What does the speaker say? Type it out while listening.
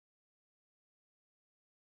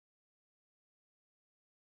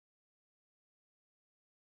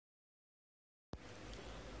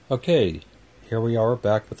Okay, here we are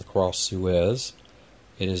back with across Suez.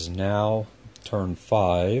 It is now turn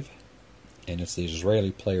 5, and it's the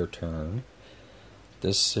Israeli player turn.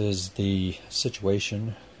 This is the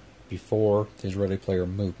situation before the Israeli player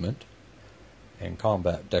movement and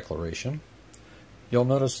combat declaration. You'll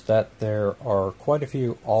notice that there are quite a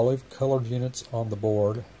few olive-colored units on the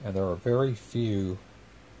board, and there are very few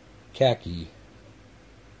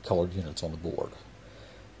khaki-colored units on the board.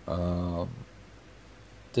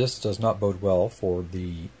 This does not bode well for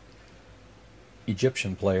the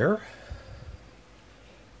Egyptian player.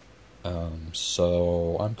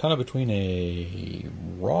 So I'm kind of between a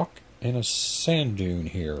rock and a sand dune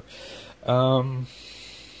here. We'll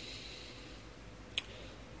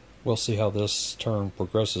see how this turn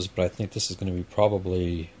progresses, but I think this is going to be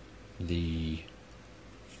probably the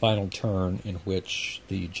final turn in which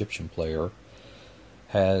the Egyptian player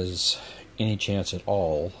has any chance at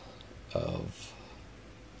all of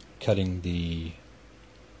cutting the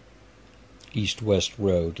east-west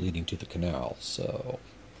road leading to the canal. So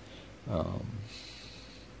I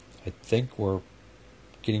think we're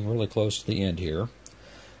getting really close to the end here,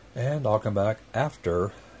 and I'll come back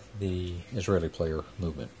after the Israeli player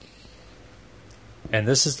movement. And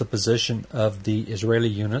this is the position of the Israeli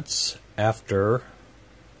units after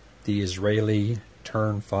the Israeli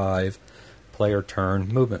turn 5 player turn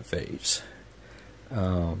movement phase.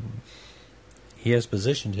 He has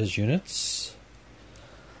positioned his units.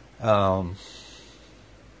 He's going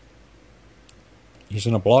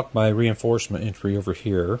to block my reinforcement entry over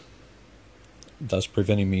here, thus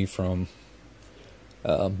preventing me from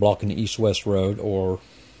blocking the east-west road or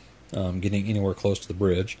getting anywhere close to the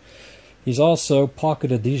bridge. He's also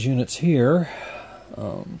pocketed these units here,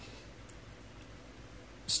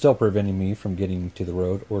 still preventing me from getting to the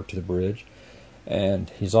road or to the bridge. And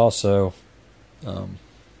he's also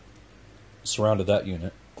surrounded that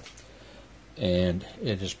unit, and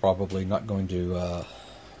it is probably not going to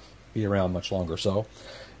be around much longer. So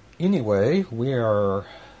anyway, we are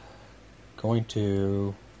going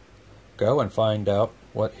to go and find out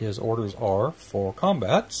what his orders are for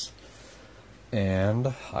combats,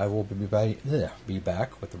 and I will be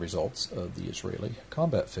back with the results of the Israeli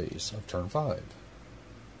combat phase of turn 5.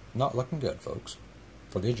 Not looking good, folks,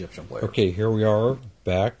 for the Egyptian player. Okay, here we are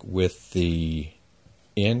back with the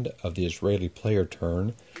end of the Israeli player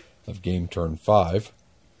turn of game turn 5.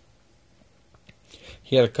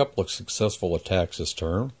 He had a couple of successful attacks this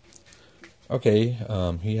turn. Okay,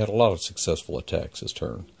 he had a lot of successful attacks this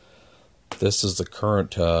turn. This is the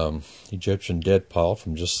current Egyptian dead pile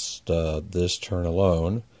from just this turn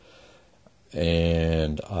alone.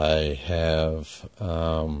 And I have,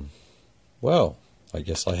 well, I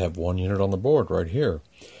guess I have one unit on the board right here.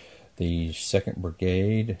 The 2nd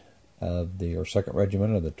Brigade of the, or 2nd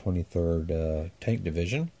Regiment of the 23rd Tank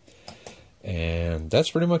Division. And that's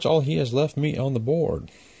pretty much all he has left me on the board.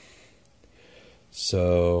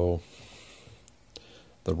 So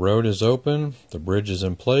the road is open, the bridge is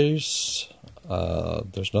in place.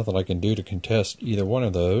 There's nothing I can do to contest either one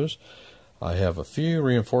of those. I have a few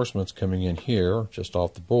reinforcements coming in here just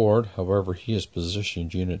off the board. However, he has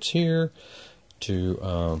positioned units here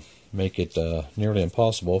to make it nearly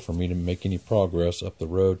impossible for me to make any progress up the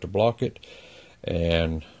road to block it.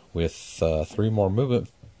 And with 3 more movement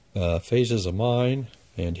phases of mine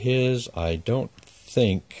and his, I don't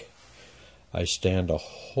think I stand a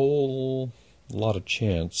whole lot of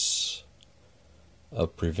chance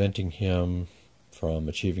of preventing him from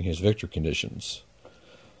achieving his victory conditions.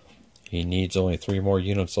 He needs only 3 more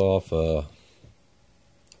units off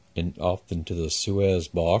into the Suez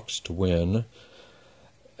box to win,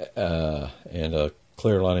 and a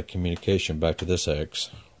clear line of communication back to this X,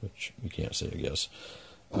 which you can't see, I guess.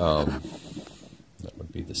 That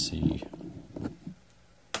would be the C,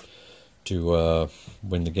 to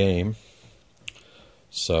win the game.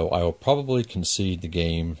 So I will probably concede the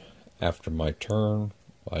game after my turn.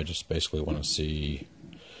 I just basically want to see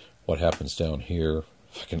what happens down here.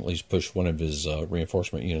 If I can at least push one of his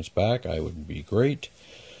reinforcement units back, I would be grateful,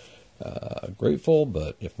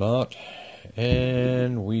 but if not,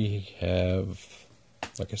 and we have,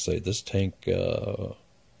 like I say, this tank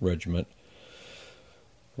regiment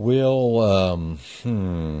will,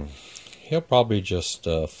 he'll probably just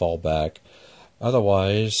fall back.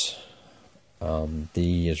 Otherwise,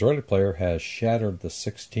 the Israeli player has shattered the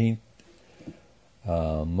 16th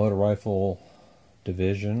Motor Rifle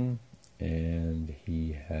Division, and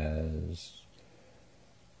he has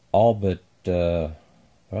all but,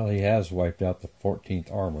 well, he has wiped out the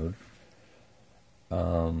 14th Armored.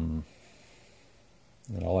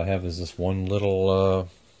 And all I have is this one little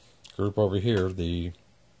group over here, the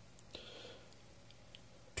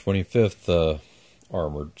 25th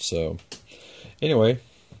armored. So anyway,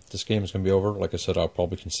 this game is going to be over. Like I said, I'll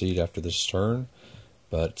probably concede after this turn,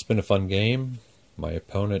 but it's been a fun game. My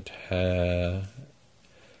opponent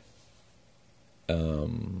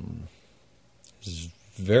is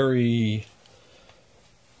very,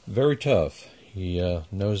 very tough. He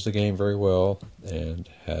knows the game very well and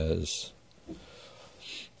has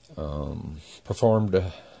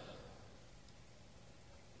performed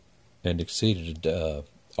and exceeded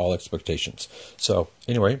all expectations. So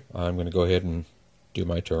anyway, I'm going to go ahead and do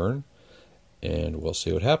my turn, and we'll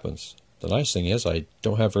see what happens. The nice thing is I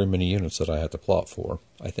don't have very many units that I have to plot for.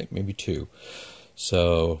 I think maybe 2.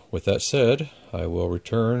 So with that said, I will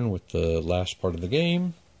return with the last part of the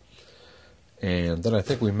game, and then I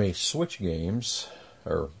think we may switch games,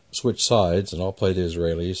 or switch sides, and I'll play the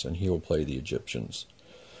Israelis and he will play the Egyptians.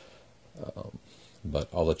 But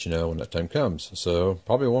I'll let you know when that time comes. So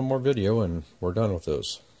probably one more video and we're done with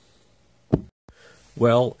those.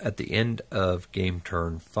 Well, at the end of game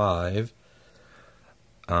turn 5,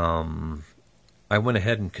 I went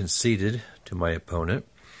ahead and conceded to my opponent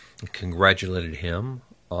and congratulated him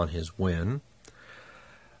on his win.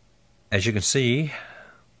 As you can see,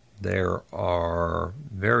 there are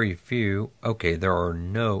very few, there are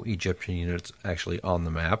no Egyptian units actually on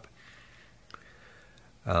the map.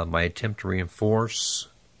 My attempt to reinforce,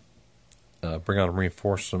 bring on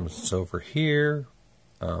reinforcements over here,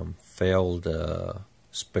 failed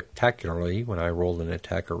spectacularly when I rolled an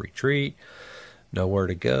attack or retreat. Nowhere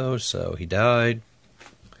to go, so he died.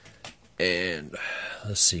 And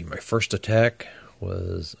let's see, my first attack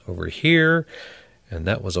was over here, and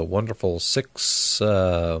that was a wonderful 6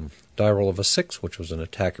 die roll of a 6, which was an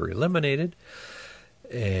attacker eliminated.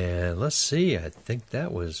 And let's see, I think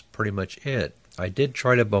that was pretty much it. I did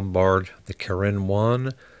try to bombard the Karen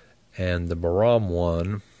 1 and the Baram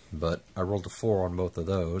 1, but I rolled a 4 on both of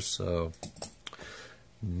those, so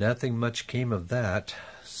nothing much came of that.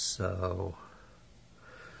 So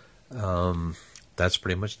that's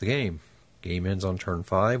pretty much the game. Game ends on turn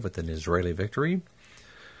 5 with an Israeli victory.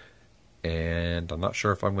 And I'm not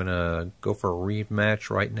sure if I'm going to go for a rematch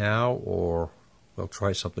right now or we'll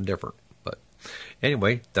try something different. But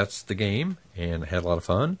anyway, that's the game, and I had a lot of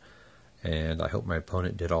fun. And I hope my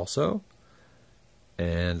opponent did also.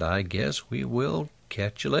 And I guess we will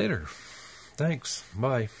catch you later. Thanks.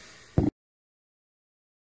 Bye.